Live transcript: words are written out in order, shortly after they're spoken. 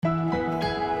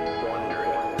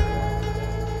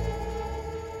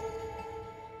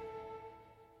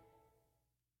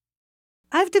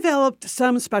I've developed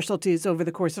some specialties over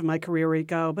the course of my career,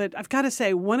 Rico, but I've got to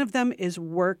say one of them is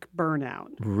work burnout.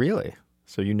 Really?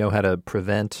 So you know how to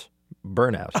prevent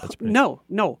burnout?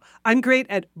 No. I'm great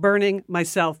at burning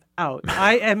myself out.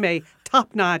 I am a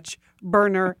top-notch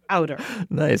burner outer.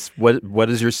 Nice. What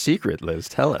is your secret, Liz?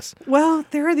 Tell us. Well,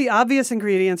 there are the obvious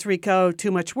ingredients, Rico.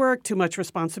 Too much work, too much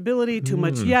responsibility, too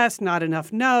much yes, not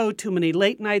enough no, too many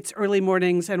late nights, early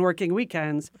mornings, and working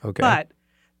weekends. Okay. But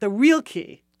the real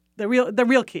key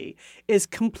is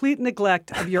complete neglect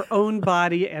of your own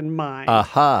body and mind.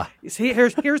 Aha. See,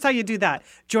 here's how you do that.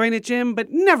 Join a gym,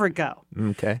 but never go.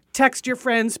 Okay. Text your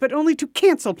friends, but only to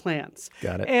cancel plans.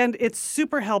 Got it. And it's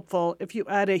super helpful if you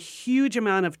add a huge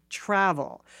amount of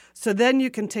travel. So then you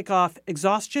can tick off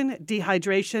exhaustion,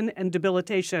 dehydration, and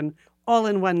debilitation all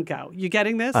in one go. You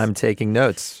getting this? I'm taking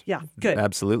notes. Yeah, good.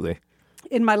 Absolutely.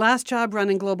 In my last job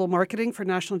running global marketing for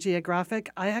National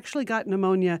Geographic, I actually got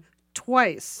pneumonia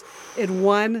twice in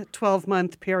one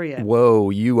 12-month period. Whoa,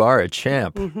 you are a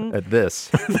champ at this.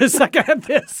 The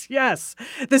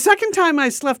second time I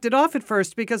sloughed it off at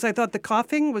first because I thought the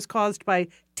coughing was caused by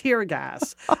tear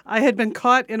gas. I had been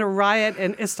caught in a riot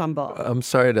in Istanbul. I'm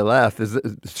sorry to laugh.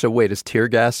 So wait, is tear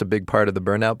gas a big part of the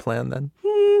burnout plan then?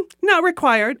 Not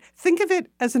required. Think of it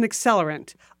as an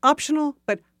accelerant. Optional,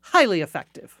 but highly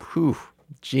effective. Whew,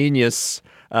 genius.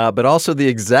 But also the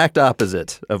exact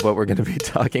opposite of what we're going to be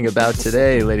talking about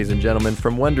today, ladies and gentlemen.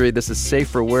 From Wondery, this is Safe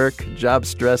for Work, Job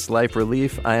Stress, Life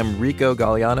Relief. I am Rico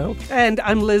Galliano. And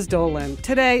I'm Liz Dolan.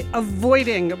 Today,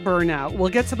 avoiding burnout. We'll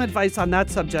get some advice on that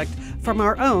subject from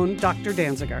our own Dr.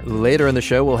 Danziger. Later in the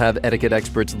show, we'll have etiquette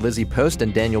experts Lizzie Post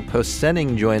and Daniel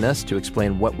Post-Senning join us to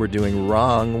explain what we're doing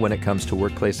wrong when it comes to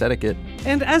workplace etiquette.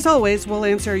 And as always, we'll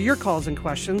answer your calls and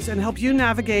questions and help you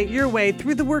navigate your way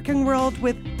through the working world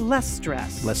with less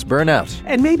stress. Less burnout.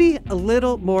 And maybe a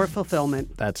little more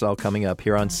fulfillment. That's all coming up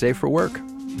here on Safe for Work.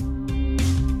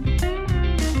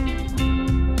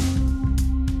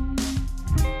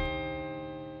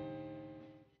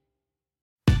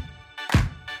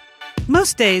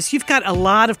 Most days, you've got a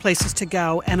lot of places to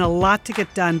go and a lot to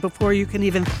get done before you can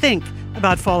even think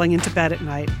about falling into bed at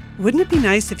night. Wouldn't it be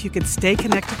nice if you could stay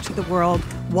connected to the world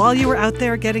while you were out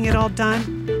there getting it all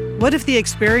done? What if the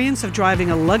experience of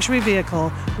driving a luxury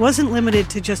vehicle wasn't limited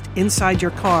to just inside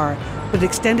your car, but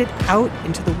extended out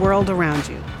into the world around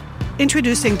you?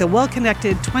 Introducing the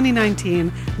well-connected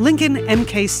 2019 Lincoln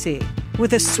MKC.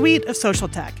 With a suite of social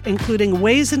tech, including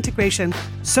Waze integration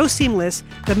so seamless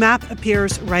the map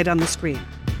appears right on the screen.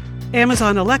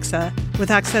 Amazon Alexa, with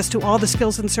access to all the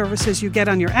skills and services you get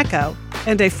on your Echo,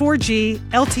 and a 4G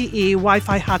LTE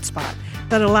Wi-Fi hotspot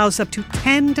that allows up to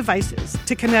 10 devices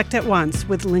to connect at once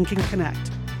with Lincoln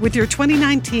Connect. With your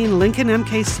 2019 Lincoln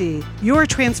MKC, you're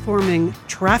transforming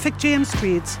traffic-jammed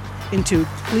streets into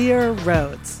clear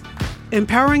roads,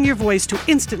 empowering your voice to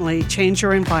instantly change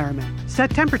your environment.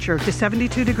 Set temperature to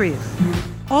 72 degrees.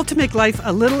 All to make life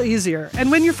a little easier. And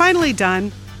when you're finally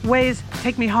done, Waze,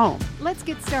 take me home. Let's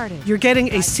get started. You're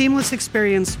getting a seamless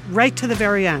experience right to the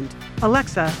very end.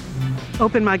 Alexa,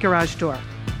 open my garage door.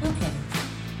 Okay.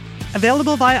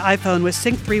 Available via iPhone with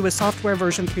Sync 3 with software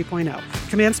version 3.0.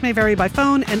 Commands may vary by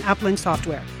phone and app-linked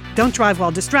software. Don't drive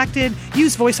while distracted.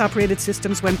 Use voice-operated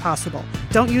systems when possible.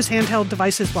 Don't use handheld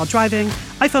devices while driving.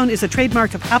 iPhone is a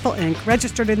trademark of Apple Inc.,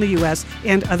 registered in the U.S.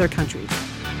 and other countries.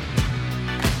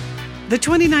 The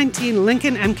 2019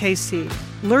 Lincoln MKC.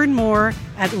 Learn more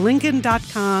at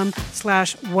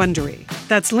lincoln.com/Wondery.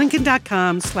 That's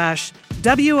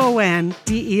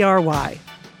lincoln.com/WONDERY.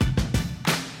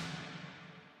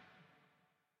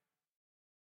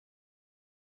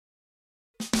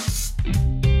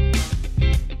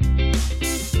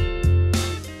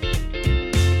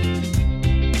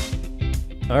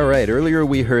 All right. Earlier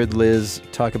we heard Liz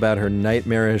talk about her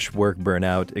nightmarish work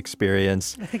burnout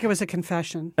experience. I think it was a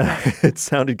confession. It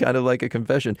sounded kind of like a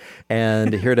confession.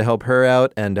 And here to help her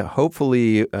out and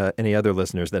hopefully any other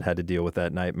listeners that had to deal with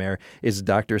that nightmare is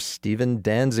Dr. Steven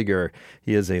Danziger.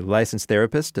 He is a licensed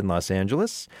therapist in Los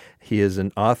Angeles. He is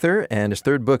an author, and his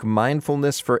third book,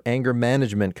 Mindfulness for Anger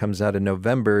Management, comes out in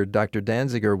November. Dr.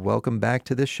 Danziger, welcome back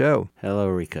to the show. Hello,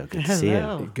 Rico. Good to see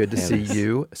you. Good to see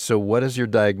you. So what is your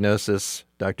diagnosis,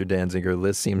 Dr. Danziger?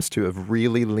 Liz seems to have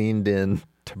really leaned in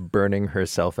to burning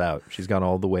herself out. She's gone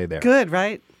all the way there. Good,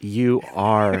 right? You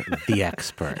are the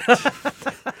expert.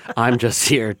 I'm just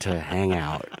here to hang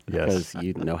out because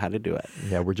you know how to do it.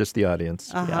 Yeah, we're just the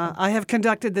audience. Yeah. I have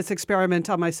conducted this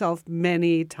experiment on myself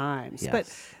many times. Yes. But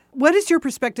what is your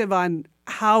perspective on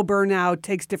how burnout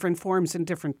takes different forms in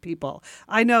different people?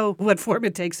 I know what form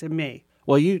it takes in me.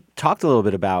 Well, you talked a little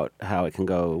bit about how it can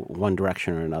go one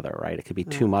direction or another, right? It could be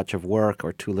too much of work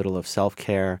or too little of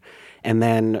self-care. And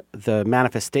then the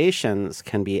manifestations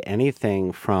can be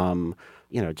anything from,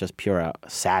 just pure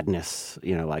sadness,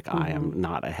 like I am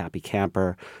not a happy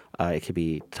camper. It could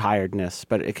be tiredness,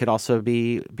 but it could also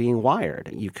be being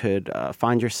wired. You could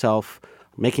find yourself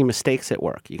making mistakes at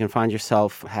work. You can find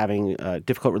yourself having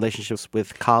difficult relationships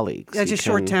with colleagues. Yeah, just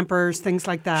short tempers, things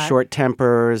like that. Short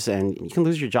tempers, and you can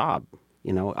lose your job.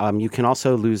 You can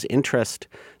also lose interest,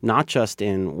 not just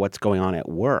in what's going on at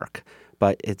work,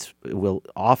 but it will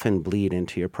often bleed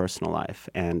into your personal life.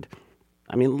 And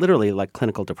literally, like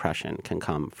clinical depression can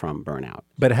come from burnout.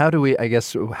 But how do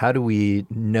we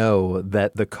know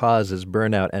that the cause is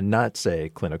burnout and not, say,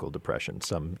 clinical depression,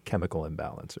 some chemical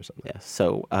imbalance or something? Yes.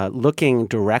 So looking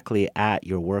directly at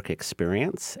your work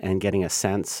experience and getting a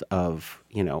sense of,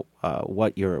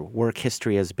 what your work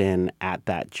history has been at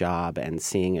that job and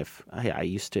seeing if, hey, I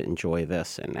used to enjoy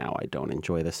this and now I don't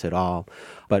enjoy this at all.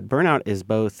 But burnout is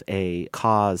both a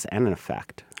cause and an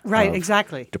effect. Right,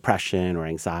 exactly. Depression or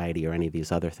anxiety or any of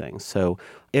these other things. So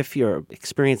if you're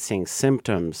experiencing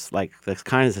symptoms like the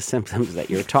kinds of symptoms that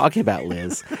you're talking about,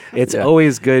 Liz, it's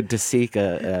always good to seek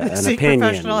an opinion.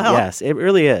 Professional help. Yes, it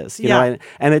really is. You know,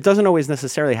 and it doesn't always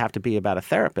necessarily have to be about a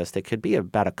therapist. It could be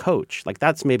about a coach. Like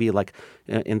that's maybe like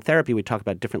in therapy we talk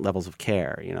about different levels of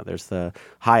care. There's the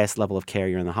highest level of care,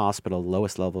 you're in the hospital,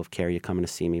 lowest level of care, you come in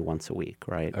to see me once a week,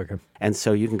 right? Okay. And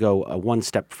so you can go one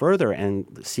step further and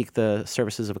seek the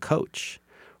services of a coach,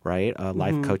 right? A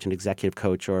life coach, an executive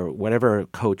coach, or whatever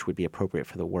coach would be appropriate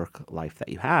for the work life that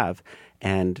you have,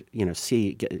 and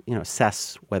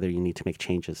assess whether you need to make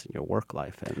changes in your work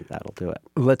life, and that'll do it.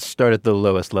 Let's start at the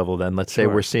lowest level then. Let's say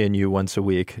we're seeing you once a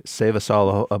week. Save us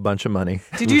all a bunch of money.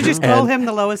 Did you just call him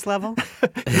the lowest level?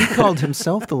 He called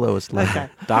himself the lowest level.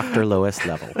 Okay. Dr. Lowest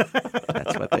Level.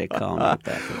 That's what they call me back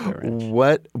at the ranch.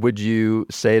 What would you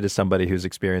say to somebody who's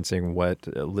experiencing what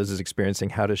Liz is experiencing?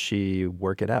 How does she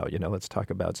work it out? Let's talk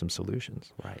about some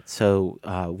solutions. Right. So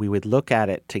we would look at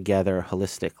it together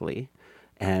holistically.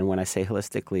 And when I say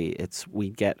holistically,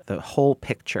 we get the whole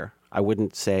picture. I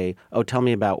wouldn't say, oh, tell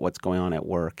me about what's going on at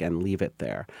work and leave it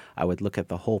there. I would look at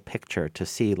the whole picture to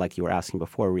see, like you were asking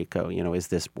before, Rico, is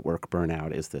this work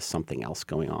burnout? Is this something else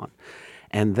going on?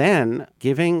 And then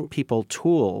giving people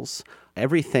tools,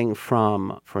 everything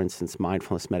from, for instance,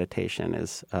 mindfulness meditation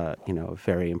is, a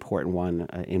very important one.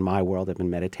 In my world, I've been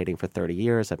meditating for 30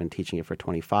 years. I've been teaching it for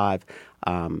 25.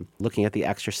 Looking at the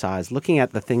exercise, looking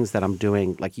at the things that I'm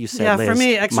doing, like you said, Liz, for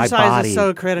me, exercise my body is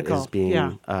so critical. Is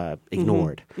being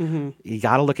ignored. You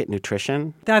got to look at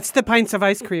nutrition. That's the pints of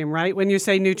ice cream, right? When you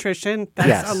say nutrition,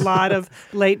 that's a lot of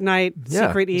late night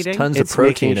secret eating. Tons of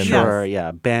protein making in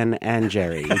sure, Ben and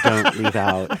Jerry. You don't leave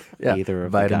out either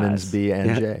of vitamins the guys. B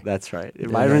and J. That's right.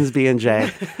 Vitamins B and J.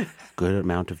 Good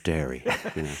amount of dairy.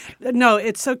 No,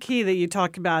 it's so key that you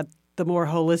talk about the more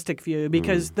holistic view,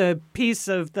 because the piece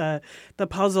of the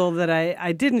puzzle that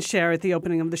I didn't share at the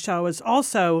opening of the show is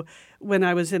also when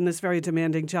I was in this very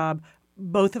demanding job,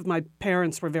 both of my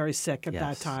parents were very sick at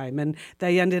that time, and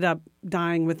they ended up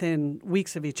dying within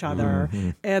weeks of each other.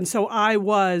 And so I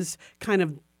was kind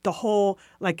of the whole,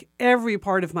 like every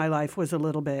part of my life was a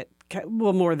little bit,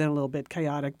 well, more than a little bit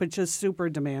chaotic, but just super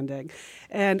demanding.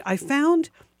 And I found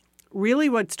really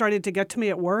what started to get to me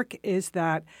at work is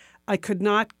that I could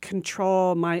not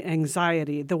control my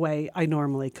anxiety the way I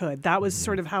normally could. That was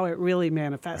sort of how it really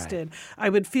manifested. Right. I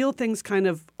would feel things kind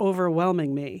of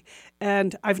overwhelming me,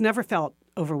 and I've never felt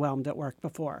overwhelmed at work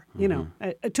before,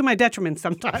 to my detriment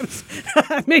sometimes.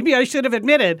 Maybe I should have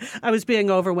admitted I was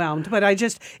being overwhelmed, but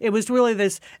it was really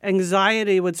this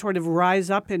anxiety would sort of rise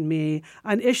up in me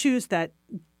on issues that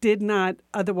did not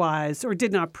otherwise or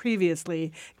did not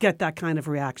previously get that kind of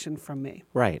reaction from me.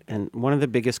 Right. And one of the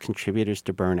biggest contributors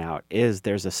to burnout is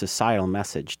there's a societal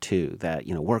message, too, that,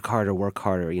 work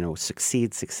harder,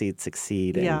 succeed.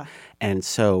 And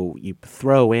so you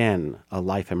throw in a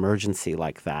life emergency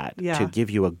like that to give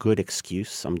you a good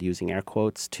excuse, I'm using air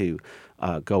quotes, to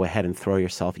go ahead and throw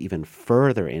yourself even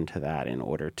further into that in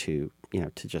order to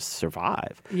to just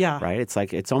survive. Yeah. Right? It's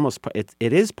like it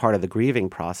is part of the grieving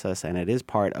process, and it is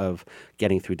part of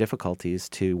getting through difficulties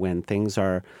to when things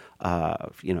are,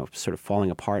 sort of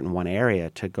falling apart in one area,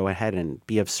 to go ahead and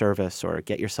be of service or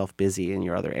get yourself busy in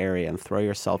your other area and throw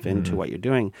yourself into what you're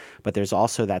doing. But there's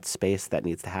also that space that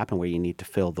needs to happen where you need to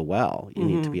fill the well. You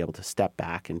need to be able to step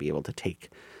back and be able to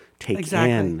take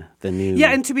in the new.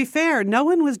 Yeah, and to be fair, no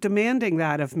one was demanding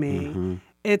that of me.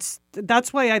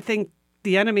 That's why I think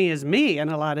the enemy is me in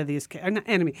a lot of these cases.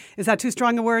 Enemy. Is that too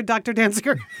strong a word, Dr.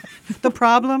 Danziger? The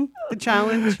problem, the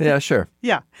challenge? Yeah, sure.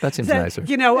 Yeah. That seems nicer.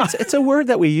 It's a word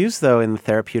that we use, though, in the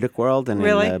therapeutic world and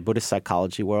Really? in the Buddhist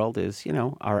psychology world is,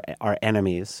 our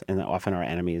enemies, and often our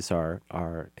enemies are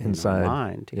Inside. in our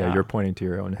mind. Yeah, you're pointing to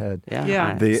your own head.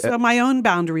 Yeah. The- So my own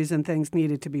boundaries and things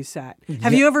needed to be set.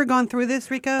 Have you ever gone through this,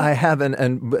 Rico? I haven't,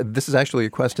 and this is actually a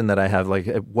question that I have. Like,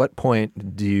 at what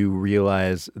point do you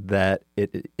realize that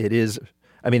it is?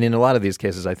 I mean, in a lot of these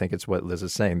cases, I think it's what Liz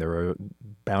is saying. There are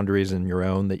boundaries in your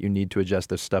own that you need to adjust.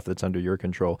 There's stuff that's under your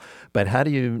control. But how do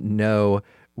you know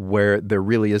where there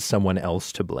really is someone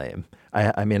else to blame?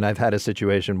 I mean, I've had a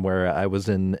situation where I was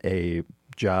in a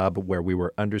job where we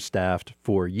were understaffed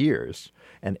for years,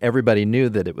 and everybody knew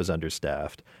that it was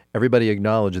understaffed. Everybody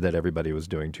acknowledged that everybody was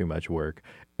doing too much work,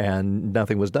 and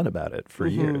nothing was done about it for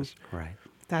years. Right.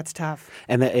 That's tough.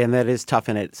 And that is tough,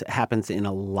 and it happens in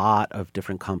a lot of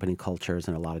different company cultures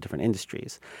and a lot of different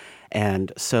industries.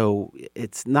 And so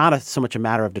it's not so much a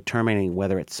matter of determining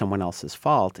whether it's someone else's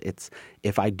fault. It's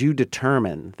if I do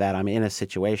determine that I'm in a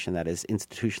situation that is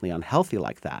institutionally unhealthy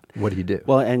like that. What do you do?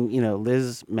 Well, and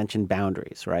Liz mentioned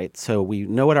boundaries, right? So we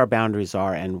know what our boundaries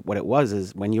are, and what it was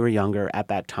is when you were younger at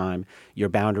that time, your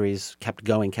boundaries kept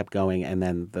going, and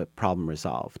then the problem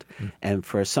resolved. And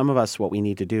for some of us, what we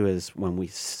need to do is when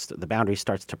the boundary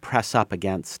starts to press up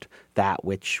against that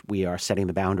which we are setting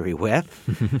the boundary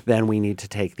with, then we need to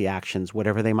take the actions,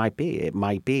 whatever they might be. It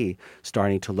might be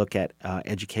starting to look at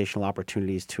educational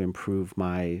opportunities to improve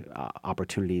my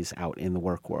opportunities out in the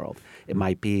work world. It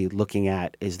might be looking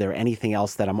at, is there anything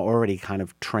else that I'm already kind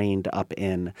of trained up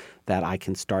in that I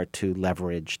can start to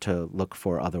leverage to look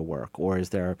for other work? Or is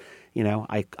there,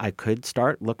 I could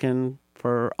start looking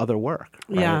for other work.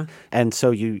 Right? Yeah. And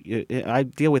so I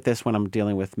deal with this when I'm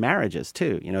dealing with marriages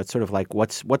too. It's sort of like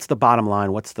what's the bottom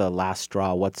line? What's the last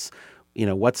straw? What's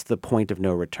the point of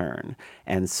no return?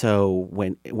 And so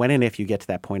when and if you get to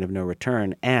that point of no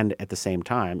return, and at the same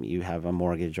time you have a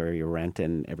mortgage or your rent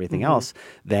and everything else,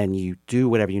 then you do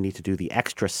whatever you need to do, the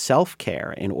extra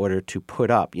self-care in order to put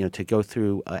up, to go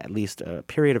through at least a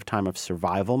period of time of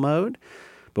survival mode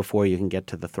before you can get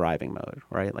to the thriving mode,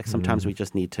 right? Like sometimes we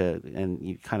just need to, and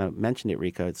you kind of mentioned it,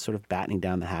 Rico, it's sort of battening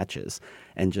down the hatches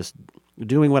and just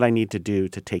doing what I need to do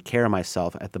to take care of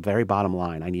myself. At the very bottom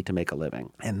line, I need to make a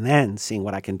living, and then seeing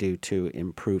what I can do to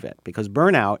improve it. Because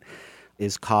burnout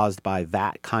is caused by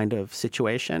that kind of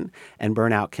situation, and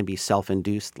burnout can be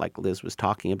self-induced, like Liz was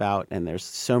talking about, and there's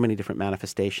so many different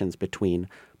manifestations between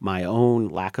my own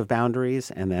lack of boundaries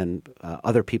and then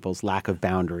other people's lack of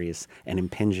boundaries and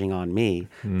impinging on me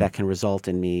that can result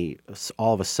in me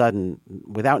all of a sudden,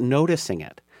 without noticing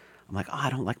it, I'm like,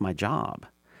 I don't like my job.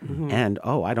 And,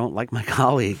 I don't like my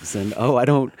colleagues. And, I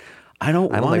don't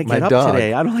want to like get my up dog.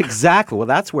 today. I don't exactly. Well,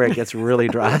 that's where it gets really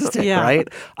drastic, Yeah. right?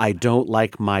 I don't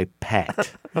like my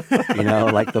pet.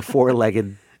 Like the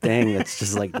four-legged thing that's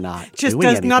just like not Just doing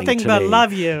does anything nothing to but me.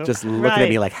 love you. Just looking Right. at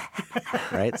me like,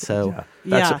 right? So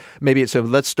Yeah. Maybe so.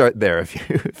 Let's start there.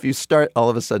 If you start all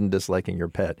of a sudden disliking your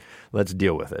pet, let's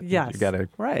deal with it. Yes. You got to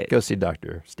Right. go see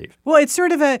Dr. Steve. Well, it's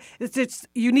sort of it's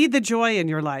you need the joy in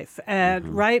your life,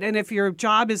 and right? And if your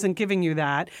job isn't giving you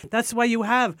that, that's why you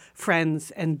have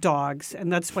friends and dogs,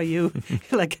 and that's why you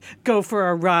like go for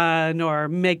a run or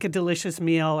make a delicious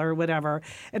meal or whatever.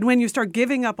 And when you start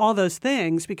giving up all those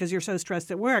things because you're so stressed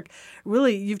at work,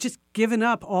 really you've just given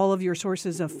up all of your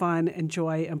sources of fun and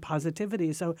joy and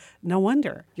positivity. So no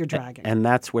wonder you're dragging. And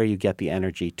that's where you get the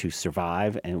energy to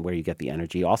survive and where you get the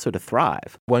energy also to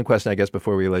thrive. One question, I guess,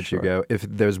 before we let you go. If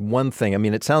there's one thing, I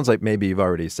mean, it sounds like maybe you've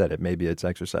already said it, maybe it's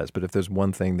exercise, but if there's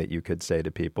one thing that you could say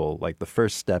to people, like the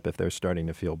first step if they're starting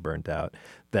to feel burnt out,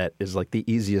 that is like the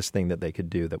easiest thing that they could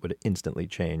do that would instantly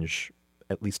change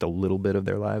at least a little bit of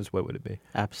their lives, what would it be?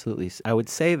 Absolutely. I would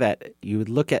say that you would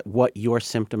look at what your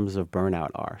symptoms of burnout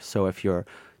are. So if you're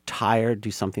tired,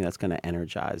 do something that's going to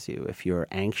energize you. If you're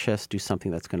anxious, do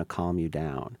something that's going to calm you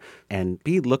down. And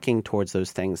be looking towards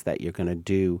those things that you're going to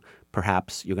do.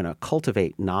 Perhaps you're going to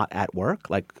cultivate not at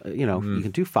work. Like, you can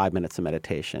do 5 minutes of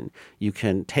meditation. You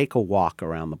can take a walk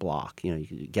around the block. You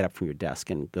can get up from your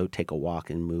desk and go take a walk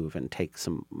and move and take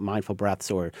some mindful breaths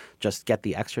or just get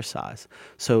the exercise.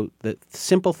 So the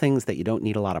simple things that you don't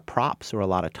need a lot of props or a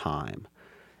lot of time.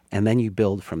 And then you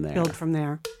build from there. Build from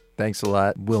there. Thanks a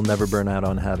lot. We'll never burn out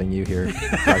on having you here,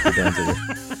 Dr. Danziger.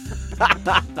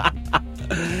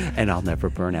 And I'll never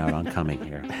burn out on coming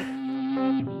here.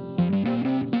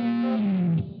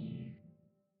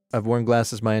 I've worn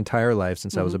glasses my entire life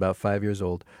since I was about 5 years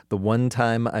old. The one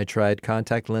time I tried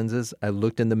contact lenses, I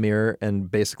looked in the mirror and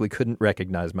basically couldn't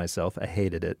recognize myself. I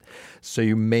hated it. So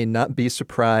you may not be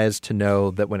surprised to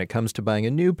know that when it comes to buying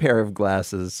a new pair of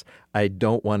glasses, I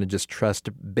don't want to just trust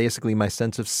basically my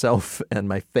sense of self and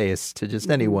my face to just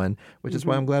anyone, which is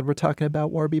why I'm glad we're talking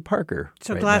about Warby Parker.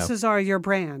 So right glasses are your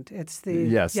brand. It's the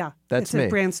Yes, that's it's me. a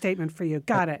brand statement for you.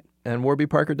 Got it. And Warby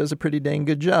Parker does a pretty dang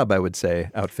good job, I would say,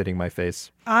 outfitting my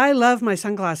face. I love my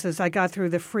sunglasses. I got through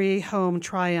the free home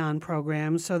try-on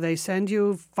program. So they send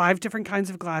you 5 different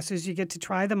kinds of glasses. You get to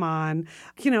try them on,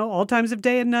 all times of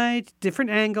day and night,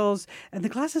 different angles. And the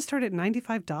glasses start at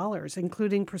 $95,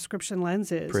 including prescription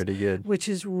lenses. Pretty good. Which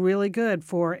is really good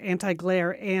for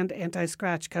anti-glare and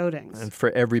anti-scratch coatings. And for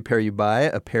every pair you buy,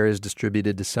 a pair is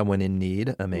distributed to someone in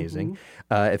need. Amazing.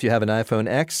 If you have an iPhone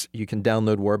X, you can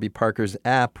download Warby Parker's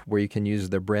app where you can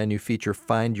use their brand new feature,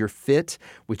 Find Your Fit,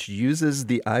 which uses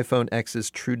the iPhone X's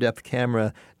true depth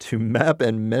camera to map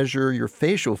and measure your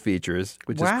facial features,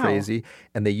 which is crazy.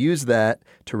 And they use that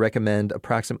to recommend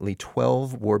approximately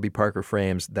 12 Warby Parker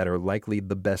frames that are likely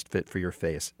the best fit for your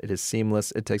face. It is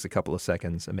seamless. It takes a couple of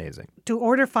seconds. Amazing. To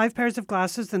order 5 pairs of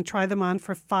glasses and try them on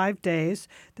for 5 days,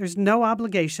 there's no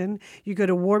obligation. You go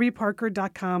to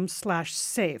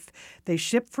warbyparker.com/safe. They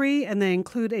ship free and they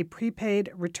include a prepaid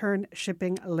return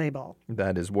shipping label.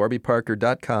 That is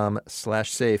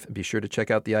warbyparker.com/safe. Be sure to check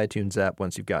out the iTunes app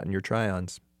once you've gotten your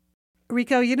try-ons.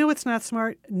 Rico, you know what's not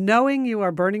smart? Knowing you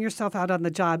are burning yourself out on the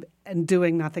job and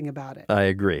doing nothing about it. I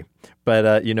agree.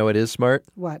 But you know what is smart?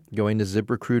 What? Going to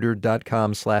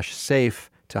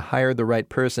ziprecruiter.com/safe to hire the right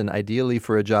person, ideally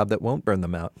for a job that won't burn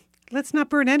them out. Let's not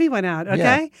burn anyone out,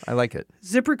 okay? Yeah, I like it.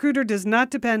 ZipRecruiter does not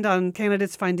depend on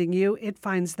candidates finding you. It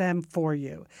finds them for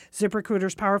you.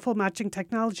 ZipRecruiter's powerful matching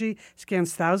technology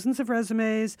scans thousands of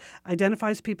resumes,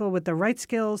 identifies people with the right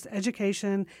skills,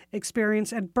 education,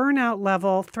 experience, and burnout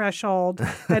level threshold,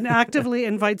 and actively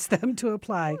invites them to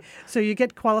apply. So you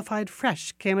get qualified,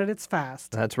 fresh candidates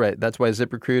fast. That's right. That's why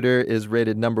ZipRecruiter is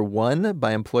rated #1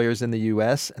 by employers in the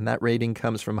U.S., and that rating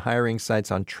comes from hiring sites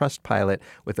on Trustpilot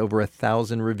with over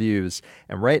 1,000 reviews.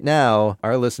 And right now,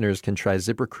 our listeners can try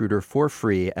ZipRecruiter for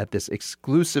free at this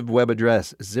exclusive web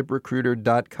address,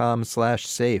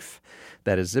 ziprecruiter.com/safe.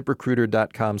 That is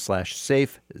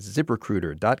ziprecruiter.com/safe,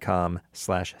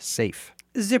 ziprecruiter.com/safe.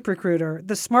 ZipRecruiter,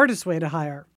 the smartest way to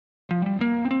hire.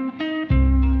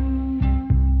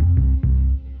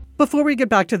 Before we get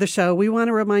back to the show, we want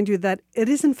to remind you that it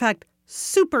is, in fact,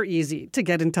 super easy to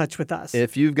get in touch with us.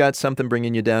 If you've got something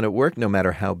bringing you down at work, no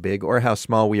matter how big or how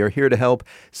small, we are here to help.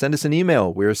 Send us an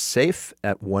email. We're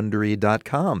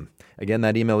safe@wondery.com. Again,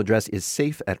 that email address is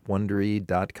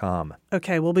safe@wondery.com.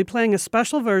 Okay, we'll be playing a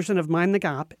special version of Mind the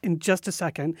Gap in just a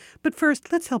second. But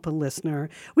first, let's help a listener.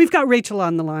 We've got Rachel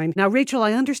on the line. Now, Rachel,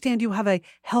 I understand you have a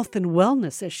health and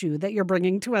wellness issue that you're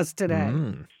bringing to us today.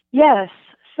 Yes.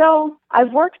 So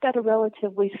I've worked at a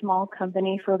relatively small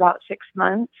company for about 6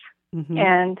 months.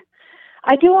 And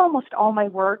I do almost all my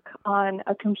work on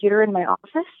a computer in my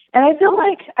office. And I feel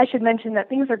like I should mention that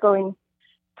things are going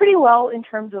pretty well in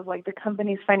terms of like the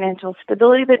company's financial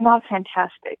stability, but not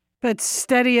fantastic. But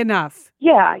steady enough.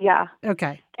 Yeah.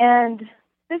 Okay. And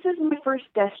this is my first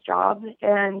desk job.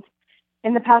 And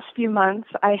in the past few months,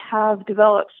 I have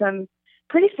developed some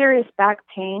pretty serious back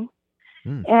pain.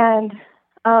 And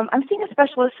I'm seeing a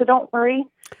specialist, so don't worry.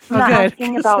 I'm not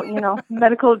asking about,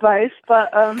 medical advice,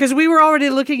 but because we were already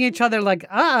looking at each other like,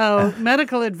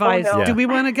 medical advice. Oh, no. Do we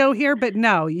want to go here? But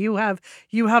no, you have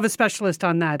a specialist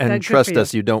on that. And trust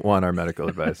us, you don't want our medical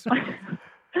advice.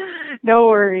 No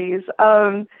worries.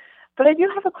 But I do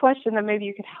have a question that maybe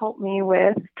you could help me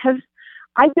with, because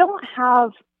I don't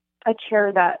have a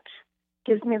chair that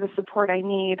gives me the support I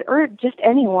need, or just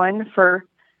anyone for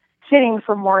sitting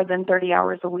for more than 30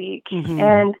 hours a week.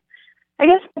 And I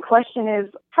guess the question is,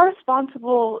 how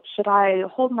responsible should I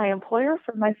hold my employer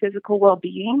for my physical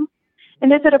well-being?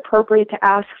 And is it appropriate to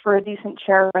ask for a decent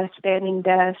chair or a standing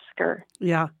desk? Or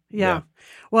Yeah.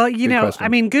 Well,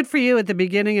 question. good for you at the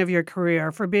beginning of your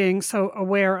career for being so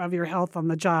aware of your health on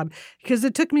the job, because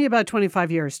it took me about 25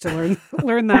 years to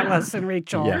learn that lesson,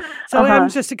 Rachel. Yeah. So I'm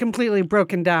just a completely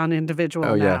broken down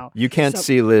individual now. You can't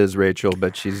see Liz, Rachel,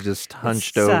 but she's just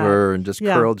hunched over and just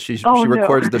curled. She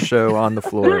records the show on the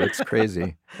floor. It's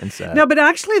crazy and sad. No, but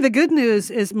actually the good news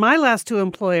is my last 2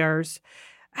 employers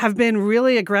have been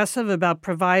really aggressive about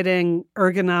providing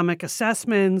ergonomic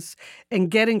assessments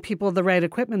and getting people the right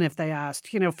equipment if they asked.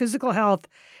 Physical health,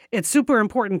 it's super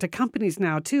important to companies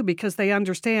now, too, because they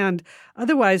understand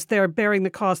otherwise they're bearing the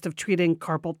cost of treating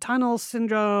carpal tunnel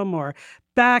syndrome or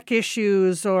back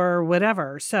issues or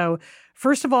whatever. So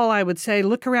first of all, I would say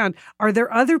look around. Are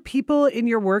there other people in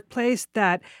your workplace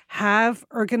that have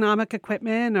ergonomic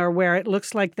equipment or where it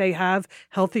looks like they have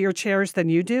healthier chairs than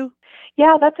you do?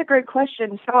 Yeah, that's a great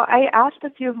question. So I asked a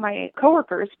few of my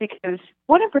coworkers because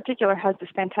one in particular has this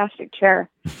fantastic chair,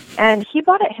 and he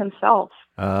bought it himself.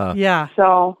 Yeah.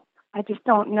 So I just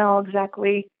don't know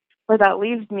exactly where that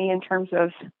leaves me in terms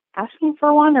of asking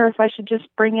for one or if I should just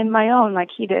bring in my own like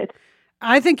he did.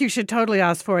 I think you should totally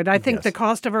ask for it. I think Yes. the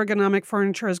cost of ergonomic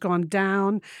furniture has gone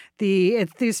down.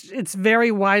 It's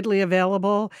very widely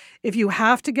available. If you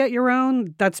have to get your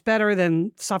own, that's better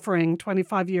than suffering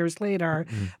 25 years later.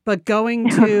 Mm-hmm. But going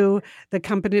to the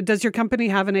company, does your company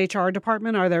have an HR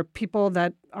department? Are there people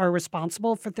that are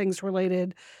responsible for things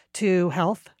related to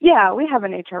health? Yeah, we have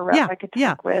an HR rep I could talk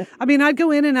Yeah. with. I mean, I'd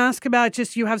go in and ask about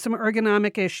just you have some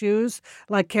ergonomic issues,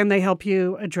 like can they help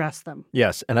you address them?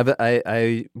 Yes, and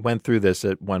I went through this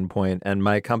at one point, and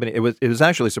my company, it was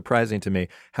actually surprising to me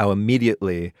how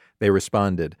immediately they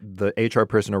responded. The HR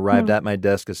person arrived at my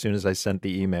desk as soon as I sent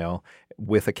the email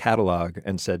with a catalog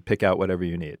and said, pick out whatever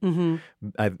you need.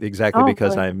 Exactly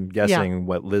because good. I'm guessing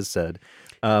what Liz said.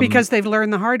 Because they've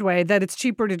learned the hard way that it's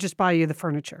cheaper to just buy you the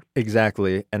furniture.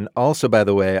 Exactly. And also, by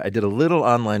the way, I did a little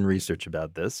online research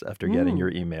about this after getting your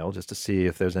email just to see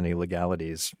if there's any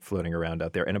legalities floating around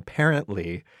out there. And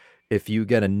apparently, if you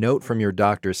get a note from your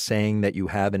doctor saying that you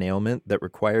have an ailment that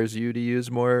requires you to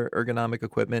use more ergonomic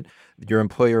equipment, your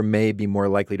employer may be more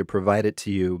likely to provide it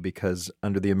to you because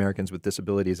under the Americans with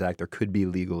Disabilities Act, there could be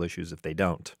legal issues if they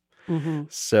don't.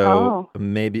 So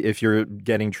maybe if you're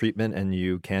getting treatment and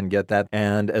you can get that,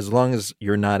 and as long as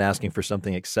you're not asking for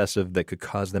something excessive that could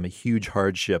cause them a huge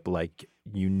hardship, like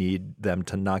you need them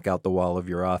to knock out the wall of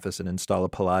your office and install a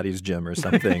Pilates gym or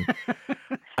something,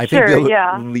 I think they'll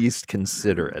at least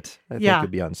consider it. I think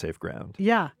it'd be on safe ground.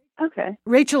 Yeah. Okay.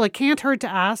 Rachel, it can't hurt to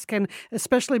ask, and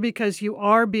especially because you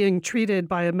are being treated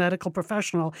by a medical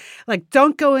professional. Like,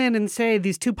 don't go in and say,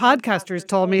 these two podcasters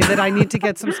told me that I need to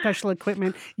get some special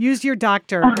equipment. Use your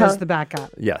doctor as the backup.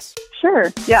 Yes.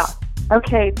 Sure. Yeah.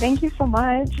 Okay. Thank you so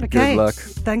much. Okay. Good luck.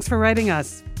 Thanks for writing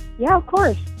us. Yeah, of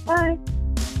course. Bye.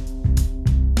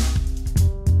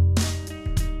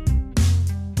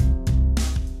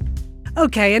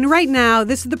 Okay, and right now,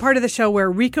 this is the part of the show where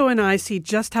Rico and I see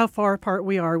just how far apart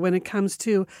we are when it comes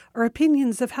to our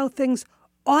opinions of how things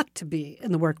ought to be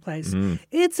in the workplace.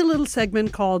 It's a little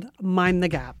segment called Mind the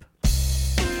Gap.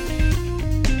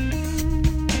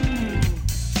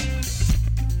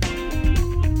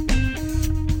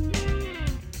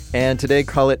 And today,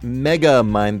 call it Mega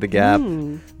Mind the Gap,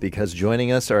 because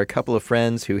joining us are a couple of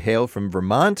friends who hail from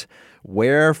Vermont,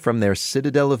 where from their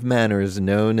citadel of manners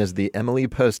known as the Emily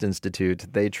Post Institute,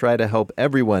 they try to help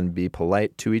everyone be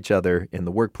polite to each other in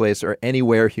the workplace or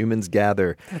anywhere humans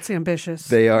gather. That's ambitious.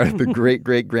 They are the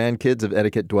great-great-grandkids of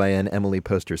etiquette doyenne Emily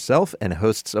Post herself and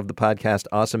hosts of the podcast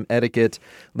Awesome Etiquette,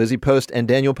 Lizzie Post and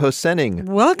Daniel Post-Senning.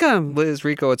 Welcome. Liz,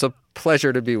 Rico, it's a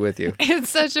pleasure to be with you. It's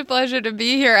such a pleasure to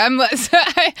be here.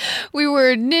 We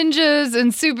were ninjas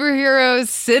and superheroes.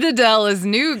 Citadel is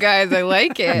new, guys. I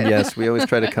like it. Yes, we always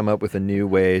try to come up with a new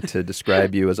way to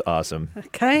describe you as awesome.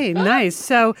 Okay, nice.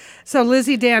 So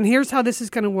Lizzie, Dan, here's how this is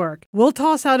going to work. We'll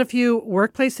toss out a few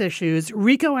workplace issues.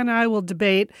 Rico and I will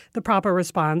debate the proper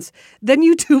response. Then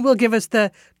you two will give us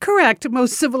the correct,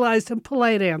 most civilized and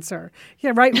polite answer.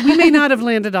 Yeah, right? We may not have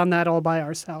landed on that all by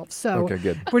ourselves. So Okay,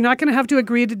 good. We're not going to have to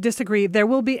agree to disagree. There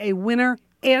will be a winner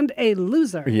and a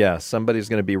loser. Yeah, somebody's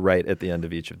going to be right at the end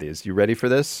of each of these. You ready for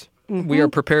this? We are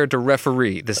prepared to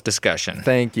referee this discussion.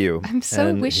 Thank you. I'm so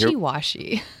And here-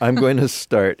 wishy-washy. I'm going to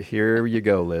start. Here you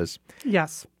go, Liz.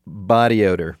 Yes. Body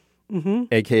odor,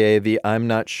 a.k.a. the I'm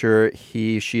not sure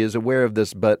she is aware of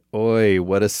this, but oi,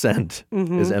 what a scent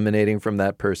is emanating from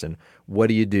that person. What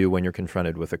do you do when you're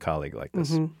confronted with a colleague like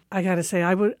this? I got to say,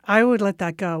 I would let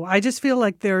that go. I just feel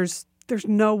like there's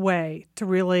no way to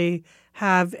really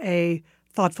have a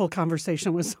thoughtful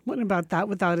conversation with someone about that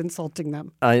without insulting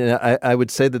them. I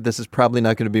would say that this is probably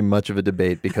not going to be much of a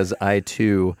debate because I,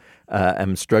 too,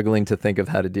 am struggling to think of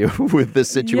how to deal with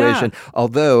this situation. Yeah.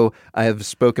 Although I have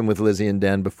spoken with Lizzie and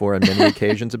Dan before on many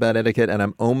occasions about etiquette, and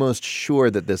I'm almost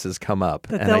sure that this has come up.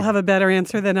 That they'll have a better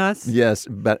answer than us? Yes,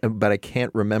 but I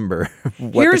can't remember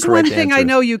what Here's the correct one thing answer I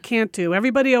know you can't do.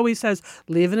 Everybody always says,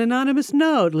 leave an anonymous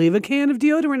note, leave a can of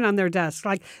deodorant on their desk.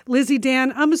 Like, Lizzie,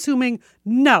 Dan, I'm assuming,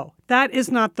 no, that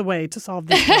is not the way to solve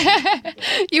this problem.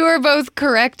 You are both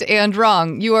correct and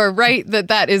wrong. You are right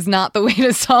that is not the way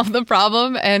to solve the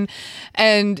problem, and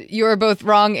you are both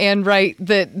wrong and right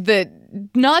that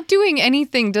not doing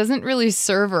anything doesn't really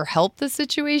serve or help the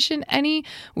situation any.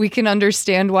 We can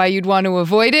understand why you'd want to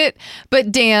avoid it.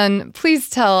 But Dan, please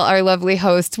tell our lovely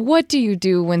host, what do you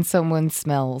do when someone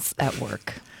smells at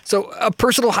work? So a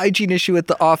personal hygiene issue at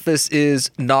the office is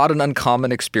not an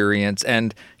uncommon experience,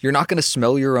 and you're not going to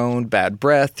smell your own bad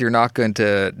breath. You're not going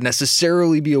to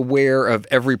necessarily be aware of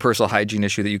every personal hygiene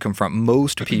issue that you confront.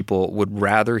 Most people would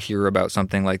rather hear about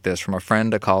something like this from a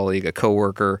friend, a colleague, a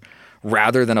coworker,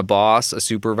 rather than a boss, a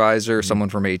supervisor, someone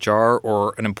from HR,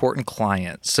 or an important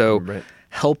client. So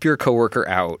help your coworker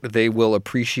out. They will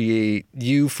appreciate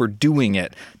you for doing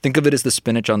it. Think of it as the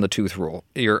spinach on the tooth rule.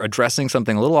 You're addressing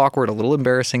something a little awkward, a little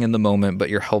embarrassing in the moment, but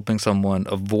you're helping someone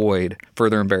avoid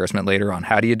further embarrassment later on.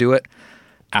 How do you do it?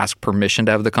 Ask permission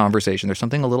to have the conversation. There's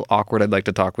something a little awkward I'd like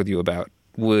to talk with you about.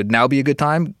 Would now be a good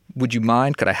time? Would you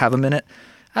mind? Could I have a minute?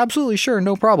 Absolutely, sure,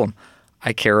 no problem.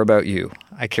 I care about you.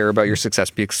 I care about your success.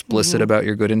 Be explicit about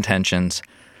your good intentions.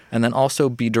 And then also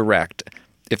be direct.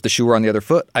 If the shoe were on the other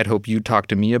foot, I'd hope you'd talk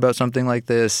to me about something like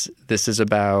this. This is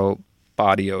about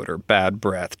body odor, bad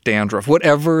breath, dandruff,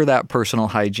 whatever that personal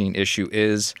hygiene issue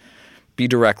is. Be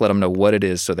direct. Let them know what it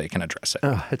is so they can address it.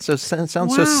 Oh, it sounds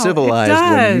so civilized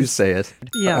when you say it.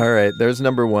 Yeah. All right, there's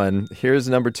number one. Here's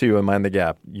number two in Mind the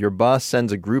Gap. Your boss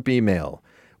sends a group email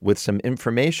with some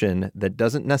information that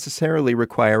doesn't necessarily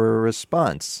require a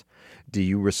response. Do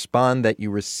you respond that you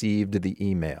received the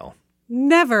email?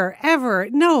 Never, ever.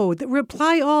 No, the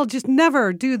reply all, just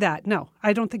never do that. No,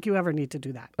 I don't think you ever need to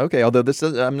do that. Okay, although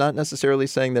I'm not necessarily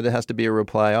saying that it has to be a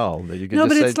reply all. That you can No,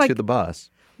 just but say it's like- to the boss.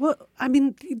 Well, I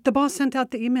mean, the boss sent out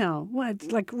the email.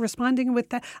 What, like responding with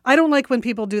that? I don't like when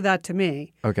people do that to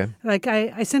me. Okay. Like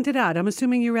I sent it out. I'm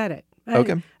assuming you read it.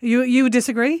 Okay. You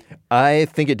disagree? I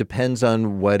think it depends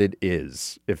on what it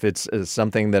is. If it's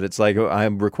something that it's like, oh, I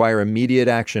require immediate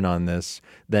action on this,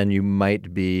 then you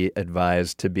might be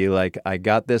advised to be like, I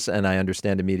got this and I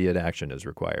understand immediate action is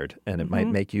required. And it might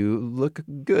make you look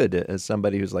good as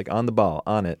somebody who's like on the ball,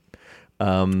 on it.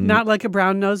 Not like a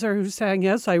brown noser who's saying,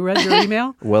 yes, I read your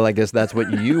email. Well, I guess that's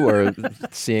what you are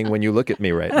seeing when you look at me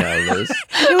right now, Liz.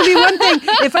 It would be one thing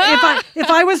if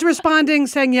I was responding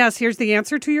saying, yes, here's the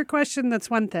answer to your question, that's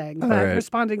one thing. But right.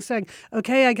 responding saying,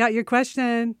 okay, I got your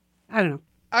question. I don't know.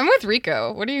 I'm with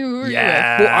Rico. Who are you with?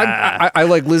 Well, I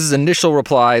like Liz's initial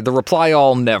reply. The reply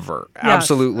all never. Yes,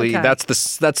 Absolutely. okay.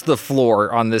 That's the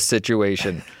floor on this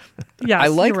situation. Yes, I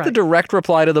like you're right. the direct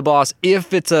reply to the boss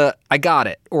if it's I got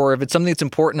it, or if it's something that's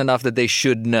important enough that they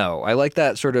should know. I like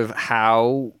that sort of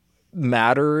how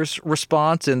matters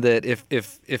response, in that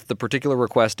if the particular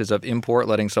request is of import,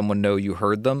 letting someone know you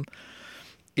heard them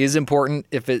is important.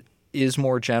 If it is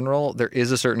more general, there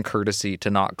is a certain courtesy to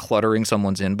not cluttering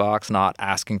someone's inbox, not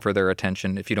asking for their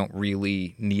attention if you don't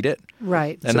really need it.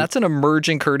 Right. And that's an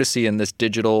emerging courtesy in this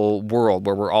digital world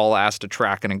where we're all asked to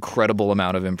track an incredible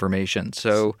amount of information.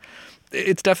 So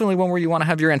it's definitely one where you want to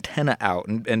have your antenna out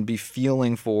and be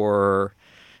feeling for,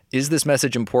 is this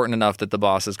message important enough that the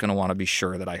boss is going to want to be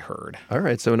sure that I heard? All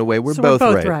right. So in a way, we're So both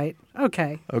we're both right.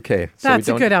 Okay. Okay. So That's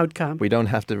a good outcome. We don't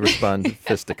have to respond to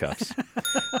fisticuffs.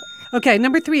 Okay,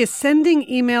 number 3 is sending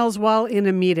emails while in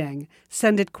a meeting.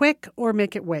 Send it quick or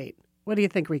make it wait. What do you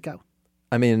think, Rico?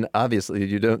 I mean, obviously,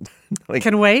 you don't like.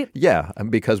 Can wait? Yeah,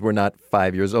 because we're not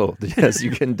 5 years old. Yes,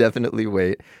 you can definitely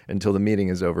wait until the meeting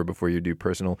is over before you do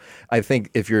personal. I think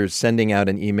if you're sending out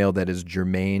an email that is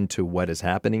germane to what is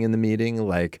happening in the meeting,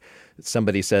 like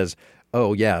somebody says,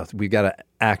 oh, yeah, we got to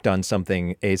act on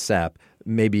something ASAP.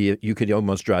 Maybe you could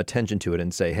almost draw attention to it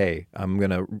and say, hey, I'm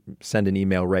going to send an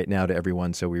email right now to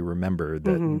everyone so we remember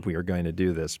that we are going to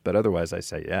do this. But otherwise, I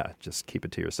say, yeah, just keep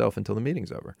it to yourself until the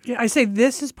meeting's over. Yeah, I say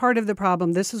this is part of the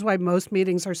problem. This is why most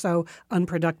meetings are so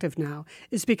unproductive now,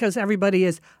 is because everybody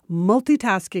is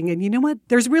multitasking. And you know what?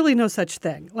 There's really no such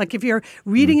thing. Like if you're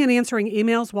reading and answering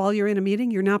emails while you're in a meeting,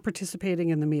 you're not participating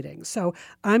in the meeting. So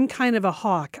I'm kind of a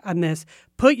hawk on this.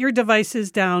 Put your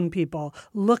devices down, people.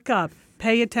 Look up.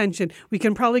 Pay attention. We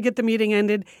can probably get the meeting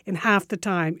ended in half the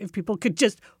time if people could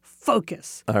just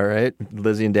focus. All right.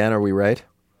 Lizzie and Dan, are we right?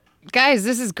 Guys,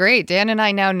 this is great. Dan and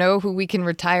I now know who we can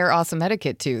retire awesome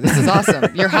etiquette to. This is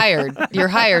awesome. You're hired. You're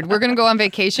hired. We're going to go on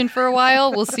vacation for a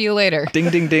while. We'll see you later. Ding,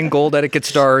 ding, ding, gold etiquette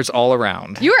stars all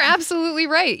around. You are absolutely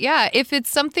right. Yeah. If it's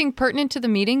something pertinent to the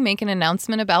meeting, make an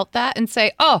announcement about that and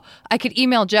say, oh, I could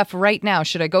email Jeff right now.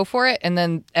 Should I go for it? And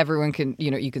then everyone can,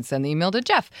 you can send the email to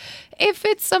Jeff. If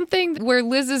it's something where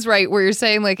Liz is right, where you're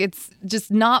saying like it's just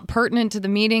not pertinent to the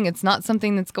meeting, it's not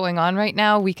something that's going on right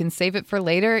now, we can save it for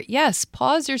later. Yes,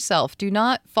 pause yourself. Do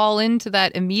not fall into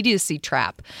that immediacy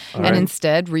trap and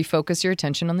instead refocus your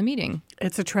attention on the meeting.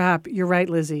 It's a trap. You're right,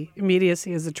 Lizzie.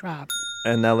 Immediacy is a trap.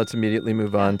 And now let's immediately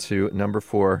move on to number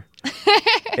 4.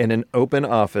 In an open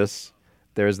office,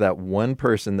 there's that one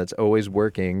person that's always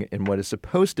working in what is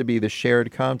supposed to be the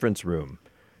shared conference room.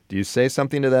 Do you say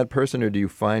something to that person, or do you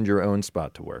find your own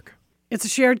spot to work? It's a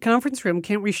shared conference room.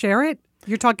 Can't we share it?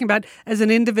 You're talking about as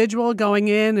an individual going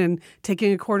in and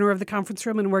taking a corner of the conference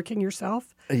room and working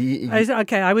yourself?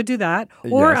 Okay, I would do that.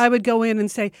 Or Yes. I would go in and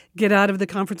say, get out of the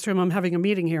conference room. I'm having a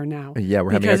meeting here now. Yeah,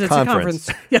 we're having because a it's conference.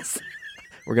 A conference. Yes.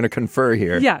 We're going to confer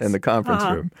here Yes. in the conference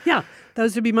room. Yeah,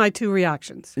 those would be my two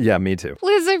reactions. Yeah, me too.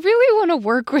 Liz, I really want to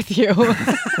work with you.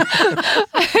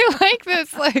 I like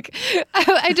this. Like,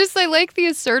 I like the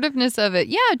assertiveness of it.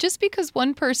 Yeah, just because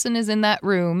one person is in that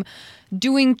room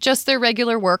doing just their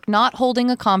regular work, not holding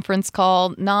a conference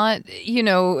call, not,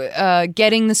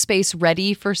 getting the space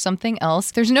ready for something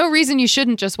else. There's no reason you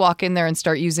shouldn't just walk in there and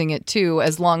start using it too,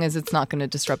 as long as it's not going to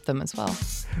disrupt them as well.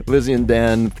 Lizzie and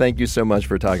Dan, thank you so much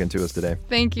for talking to us today.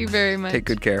 Thank you very much. Take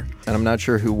good care. And I'm not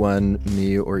sure who won,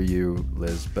 me or you,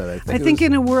 Liz, but I think I think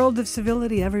in a world of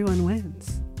civility, everyone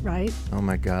wins, right? Oh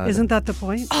my God. Isn't that the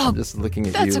point? I'm just looking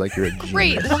at That's you like you're a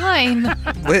great genius. line.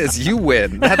 Liz, you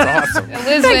win. That's awesome.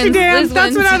 Liz Thank wins. you, Dan. Liz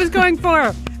That's wins. what I was going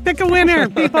for. Pick a winner,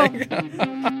 people.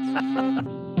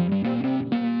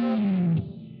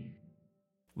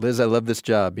 Liz, I love this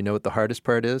job. You know what the hardest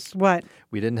part is? What?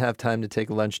 We didn't have time to take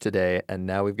lunch today, and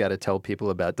now we've got to tell people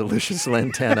about delicious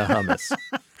Lantana hummus.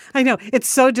 I know. It's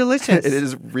so delicious. It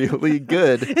is really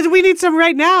good. We need some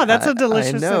right now. That's how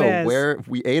delicious I know. it is. Where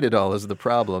we ate it all is the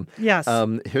problem. Yes.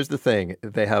 Here's the thing.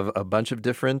 They have a bunch of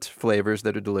different flavors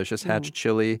that are delicious. Hatch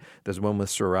chili. There's one with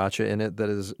sriracha in it that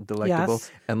is delectable.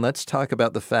 Yes. And let's talk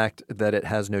about the fact that it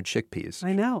has no chickpeas.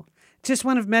 I know. Just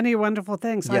one of many wonderful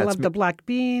things. Yeah, I it's love the black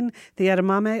bean, the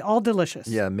edamame, all delicious.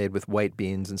 Yeah, made with white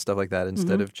beans and stuff like that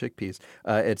instead of chickpeas.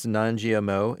 It's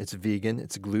non-GMO, it's vegan,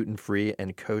 it's gluten-free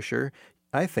and kosher.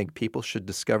 I think people should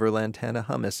discover Lantana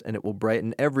hummus, and it will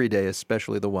brighten every day,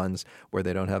 especially the ones where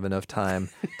they don't have enough time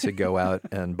to go out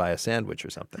and buy a sandwich or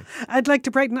something. I'd like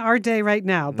to brighten our day right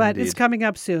now, but it's Indeed. coming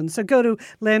up soon. So go to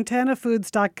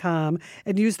lantanafoods.com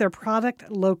and use their product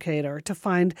locator to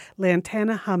find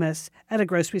Lantana hummus at a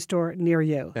grocery store near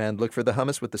you. And look for the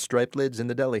hummus with the striped lids in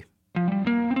the deli.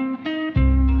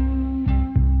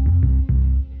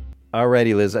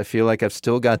 Alrighty, Liz, I feel like I've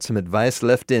still got some advice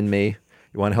left in me.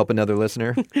 You want to help another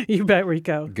listener? You bet,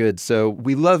 Rico. Good. So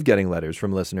we love getting letters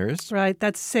from listeners. Right.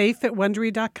 That's safe at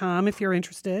Wondery.com if you're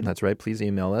interested. That's right. Please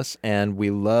email us. And we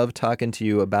love talking to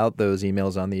you about those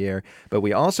emails on the air. But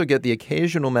we also get the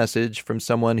occasional message from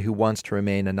someone who wants to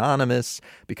remain anonymous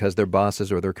because their bosses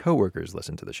or their coworkers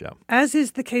listen to the show. As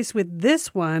is the case with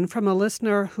this one from a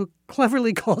listener who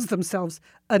cleverly calls themselves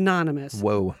Anonymous.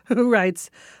 Whoa. Who writes,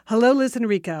 "Hello, Liz and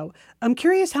Rico. I'm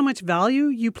curious how much value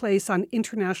you place on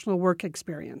international work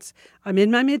experience. I'm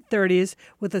in my mid-30s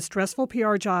with a stressful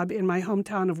PR job in my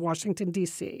hometown of Washington,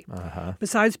 D.C.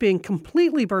 Besides being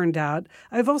completely burned out,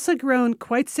 I've also grown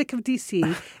quite sick of D.C.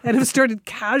 and have started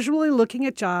casually looking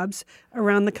at jobs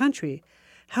around the country.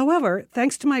 However,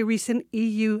 thanks to my recent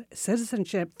EU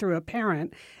citizenship through a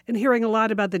parent and hearing a lot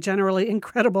about the generally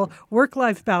incredible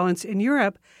work-life balance in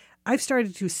Europe, I've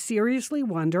started to seriously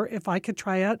wonder if I could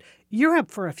try out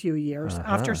Europe for a few years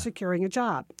after securing a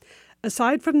job.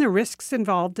 Aside from the risks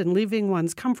involved in leaving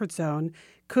one's comfort zone,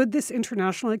 could this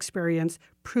international experience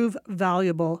prove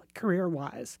valuable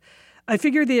career-wise? I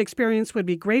figured the experience would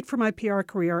be great for my PR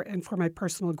career and for my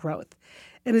personal growth.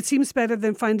 And it seems better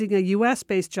than finding a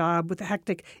U.S.-based job with a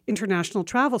hectic international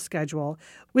travel schedule,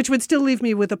 which would still leave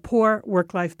me with a poor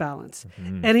work-life balance.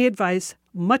 Any advice?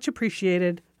 Much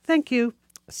appreciated. Thank you."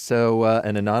 So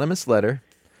an anonymous letter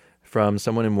from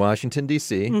someone in Washington,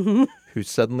 D.C., who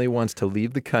suddenly wants to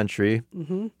leave the country.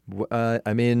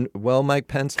 Mike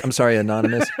Pence, I'm sorry,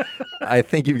 Anonymous. I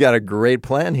think you've got a great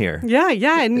plan here.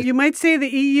 Yeah. And you might say the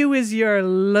EU is your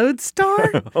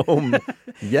lodestar?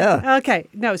 Yeah. Okay.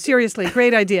 No, seriously,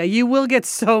 great idea. You will get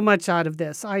so much out of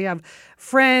this. I have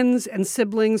friends and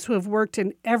siblings who have worked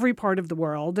in every part of the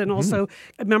world and also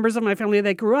members of my family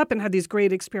that grew up and had these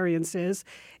great experiences.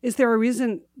 Is there a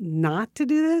reason not to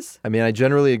do this? I mean, I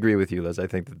generally agree with you, Liz. I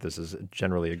think that this is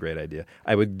generally a great idea.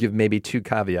 I would give maybe two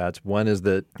caveats. One is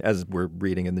that, as we're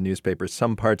reading in the newspaper,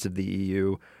 some parts of the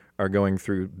EU are going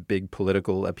through big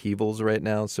political upheavals right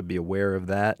now, so be aware of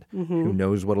that. Who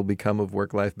knows what will become of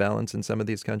work-life balance in some of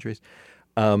these countries.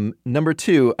 Number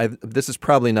two, this is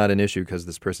probably not an issue because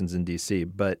this person's in D.C.,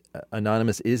 but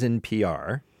Anonymous is in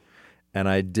PR. And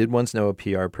I did once know a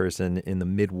PR person in the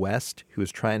Midwest who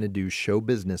was trying to do show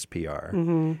business PR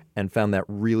and found that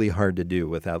really hard to do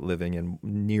without living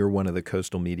near one of the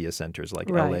coastal media centers like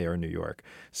LA or New York.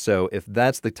 So if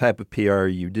that's the type of PR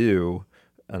you do,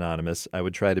 Anonymous, I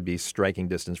would try to be striking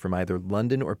distance from either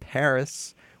London or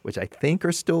Paris, which I think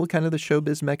are still kind of the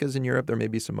showbiz meccas in Europe. There may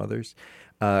be some others.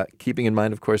 Keeping in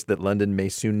mind, of course, that London may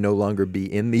soon no longer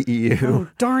be in the EU. Oh,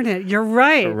 darn it. You're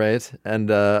right. Right.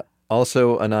 And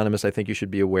also, Anonymous, I think you should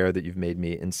be aware that you've made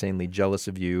me insanely jealous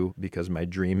of you because my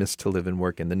dream is to live and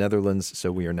work in the Netherlands,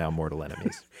 so we are now mortal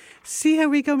enemies. See how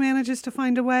Rico manages to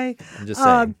find a way? I'm just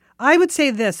saying. I would say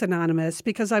this, Anonymous,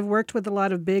 because I've worked with a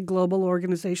lot of big global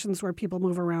organizations where people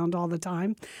move around all the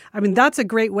time. I mean, that's a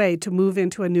great way to move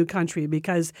into a new country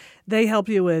because they help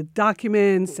you with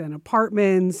documents and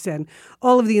apartments and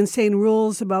all of the insane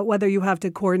rules about whether you have to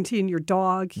quarantine your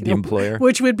dog. The employer?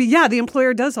 Which would be, the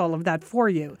employer does all of that for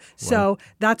you. So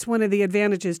that's one of the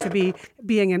advantages to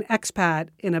being an expat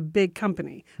in a big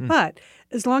company. But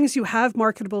as long as you have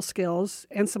marketable skills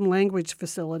and some language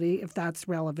facility, if that's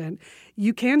relevant,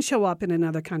 you can show up in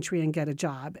another country and get a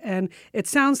job. And it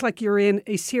sounds like you're in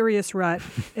a serious rut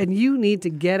and you need to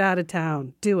get out of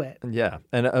town. Do it. Yeah.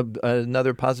 And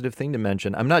another positive thing to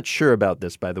mention, I'm not sure about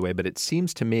this, by the way, but it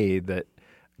seems to me that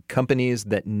companies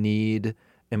that need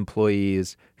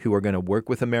employees who are going to work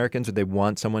with Americans, or they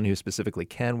want someone who specifically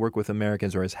can work with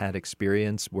Americans or has had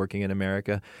experience working in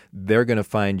America, they're going to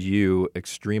find you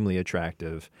extremely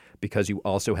attractive because you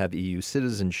also have EU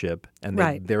citizenship, and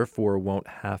they therefore won't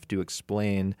have to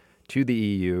explain to the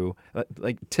EU.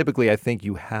 Like typically, I think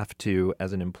you have to,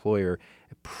 as an employer,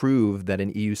 prove that an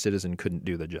EU citizen couldn't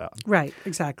do the job. Right,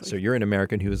 exactly. So you're an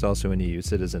American who is also an EU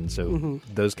citizen. So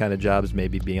those kind of jobs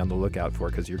maybe be on the lookout for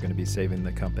because you're going to be saving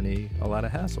the company a lot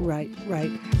of hassle. Right.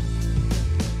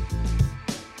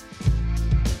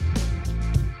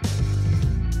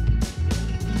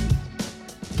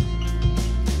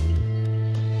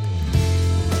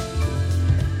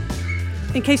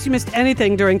 In case you missed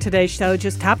anything during today's show,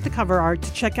 just tap the cover art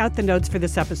to check out the notes for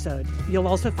this episode. You'll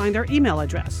also find our email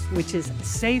address, which is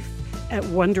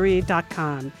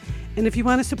safe@wondery.com. And if you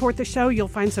want to support the show, you'll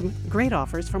find some great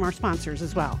offers from our sponsors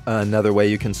as well. Another way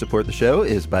you can support the show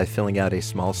is by filling out a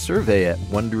small survey at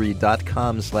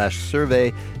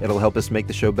wondery.com/survey. It'll help us make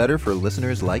the show better for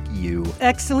listeners like you.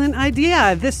 Excellent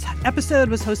idea. This episode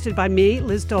was hosted by me,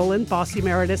 Liz Dolan, boss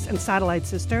emeritus and satellite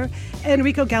sister, and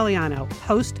Rico Galliano,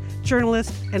 host,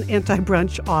 journalist, and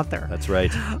anti-brunch author. That's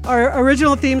right. Our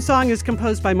original theme song is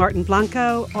composed by Martin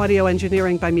Blanco, audio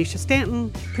engineering by Misha Stanton,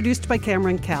 produced by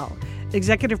Cameron Kell.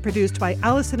 Executive produced by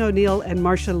Allison O'Neill and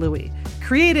Marcia Louie.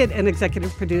 Created and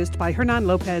executive produced by Hernan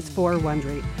Lopez for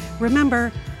Wondery.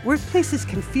 Remember, workplaces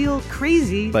can feel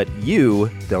crazy, but you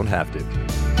don't have to.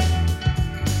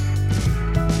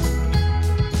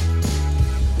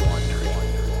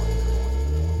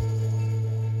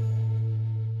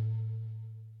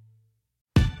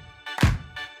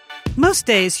 Most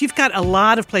days, you've got a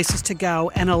lot of places to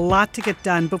go and a lot to get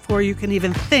done before you can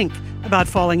even think about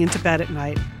falling into bed at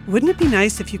night. Wouldn't it be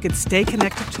nice if you could stay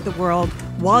connected to the world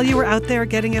while you were out there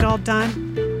getting it all done?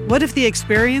 What if the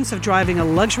experience of driving a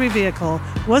luxury vehicle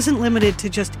wasn't limited to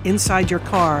just inside your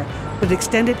car, but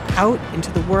extended out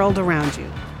into the world around you?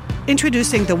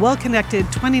 Introducing the well-connected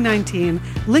 2019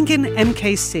 Lincoln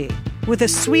MKC. With a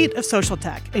suite of social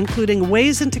tech, including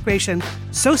Waze integration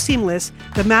so seamless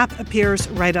the map appears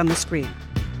right on the screen.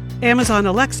 Amazon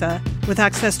Alexa, with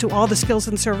access to all the skills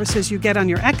and services you get on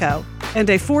your Echo, and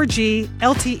a 4G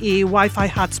LTE Wi-Fi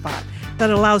hotspot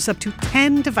that allows up to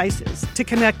 10 devices to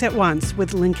connect at once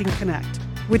with Lincoln Connect.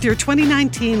 With your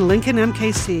 2019 Lincoln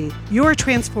MKC, you're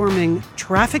transforming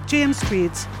traffic-jammed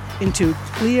streets into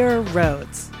clear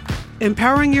roads,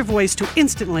 empowering your voice to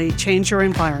instantly change your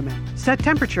environment. Set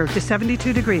temperature to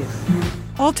 72 degrees.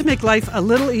 All to make life a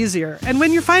little easier. And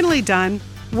when you're finally done,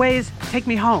 Waze, take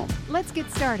me home. Let's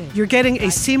get started. You're getting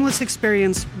a seamless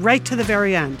experience right to the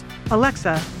very end.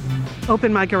 Alexa,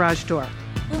 open my garage door.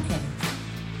 Okay.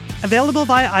 Available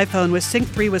via iPhone with Sync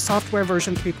 3 with software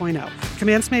version 3.0.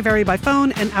 Commands may vary by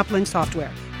phone and app-linked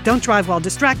software. Don't drive while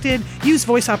distracted. Use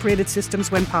voice-operated systems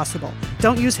when possible.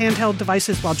 Don't use handheld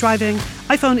devices while driving.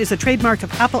 iPhone is a trademark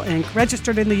of Apple Inc.,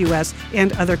 registered in the U.S.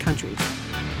 and other countries.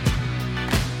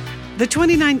 The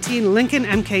 2019 Lincoln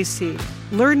MKC.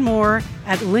 Learn more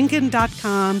at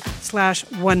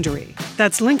lincoln.com/Wondery.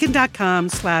 That's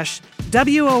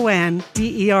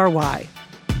lincoln.com/WONDERY.